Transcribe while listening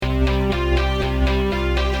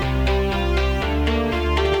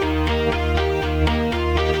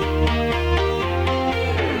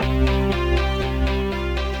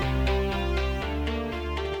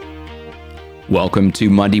Welcome to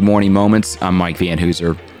Monday Morning Moments. I'm Mike Van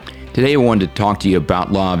Hooser. Today I wanted to talk to you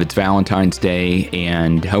about love. It's Valentine's Day,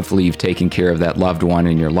 and hopefully you've taken care of that loved one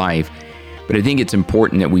in your life. But I think it's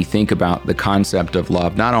important that we think about the concept of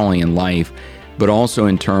love, not only in life, but also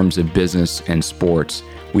in terms of business and sports.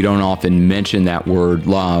 We don't often mention that word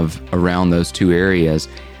love around those two areas,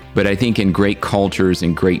 but I think in great cultures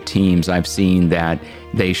and great teams, I've seen that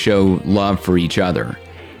they show love for each other.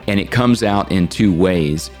 And it comes out in two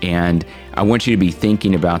ways. And I want you to be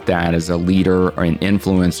thinking about that as a leader or an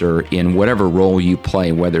influencer in whatever role you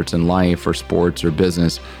play, whether it's in life or sports or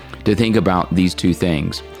business, to think about these two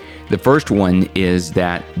things. The first one is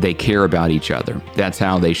that they care about each other. That's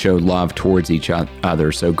how they show love towards each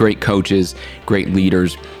other. So great coaches, great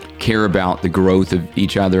leaders care about the growth of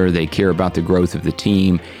each other. They care about the growth of the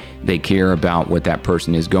team. They care about what that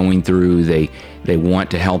person is going through. They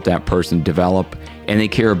want to help that person develop, and they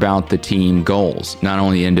care about the team goals, not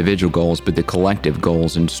only the individual goals, but the collective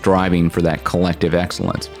goals and striving for that collective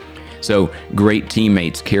excellence. So great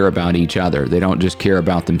teammates care about each other. They don't just care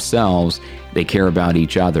about themselves, they care about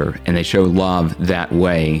each other, and they show love that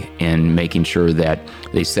way in making sure that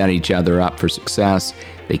they set each other up for success,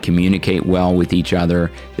 they communicate well with each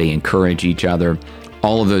other, they encourage each other.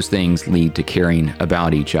 All of those things lead to caring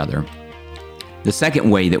about each other. The second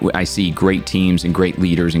way that I see great teams and great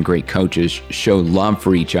leaders and great coaches show love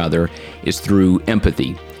for each other is through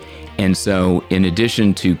empathy. And so in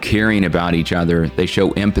addition to caring about each other, they show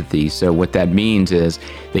empathy. So what that means is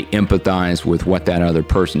they empathize with what that other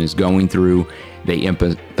person is going through. They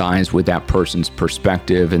empathize with that person's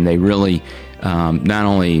perspective, and they really not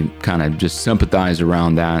only kind of just sympathize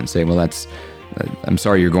around that and say, well, I'm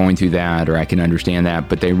sorry you're going through that, or I can understand that,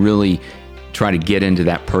 but they really try to get into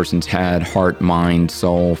that person's head, heart, mind,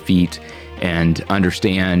 soul, feet, and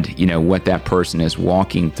understand, what that person is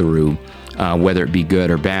walking through, whether it be good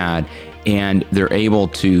or bad. And they're able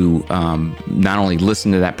to not only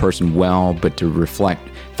listen to that person well, but to reflect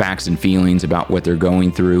facts and feelings about what they're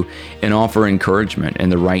going through and offer encouragement and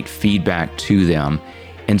the right feedback to them.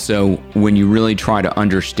 And so when you really try to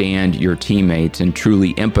understand your teammates and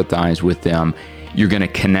truly empathize with them, you're going to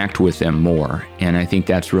connect with them more. And I think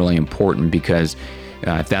that's really important because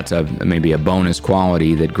if that's maybe a bonus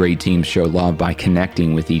quality, that great teams show love by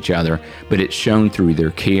connecting with each other, but it's shown through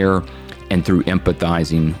their care and through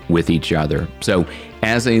empathizing with each other. So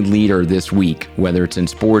as a leader this week, whether it's in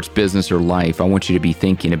sports, business, or life, I want you to be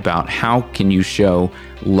thinking about how can you show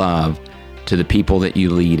love to the people that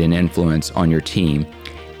you lead and influence on your team.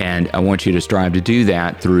 And I want you to strive to do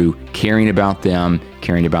that through caring about them,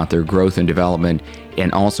 caring about their growth and development,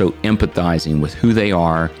 and also empathizing with who they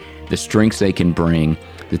are, the strengths they can bring,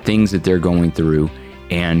 the things that they're going through,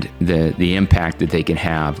 and the impact that they can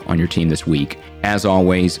have on your team this week. As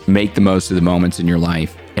always, make the most of the moments in your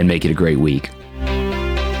life and make it a great week.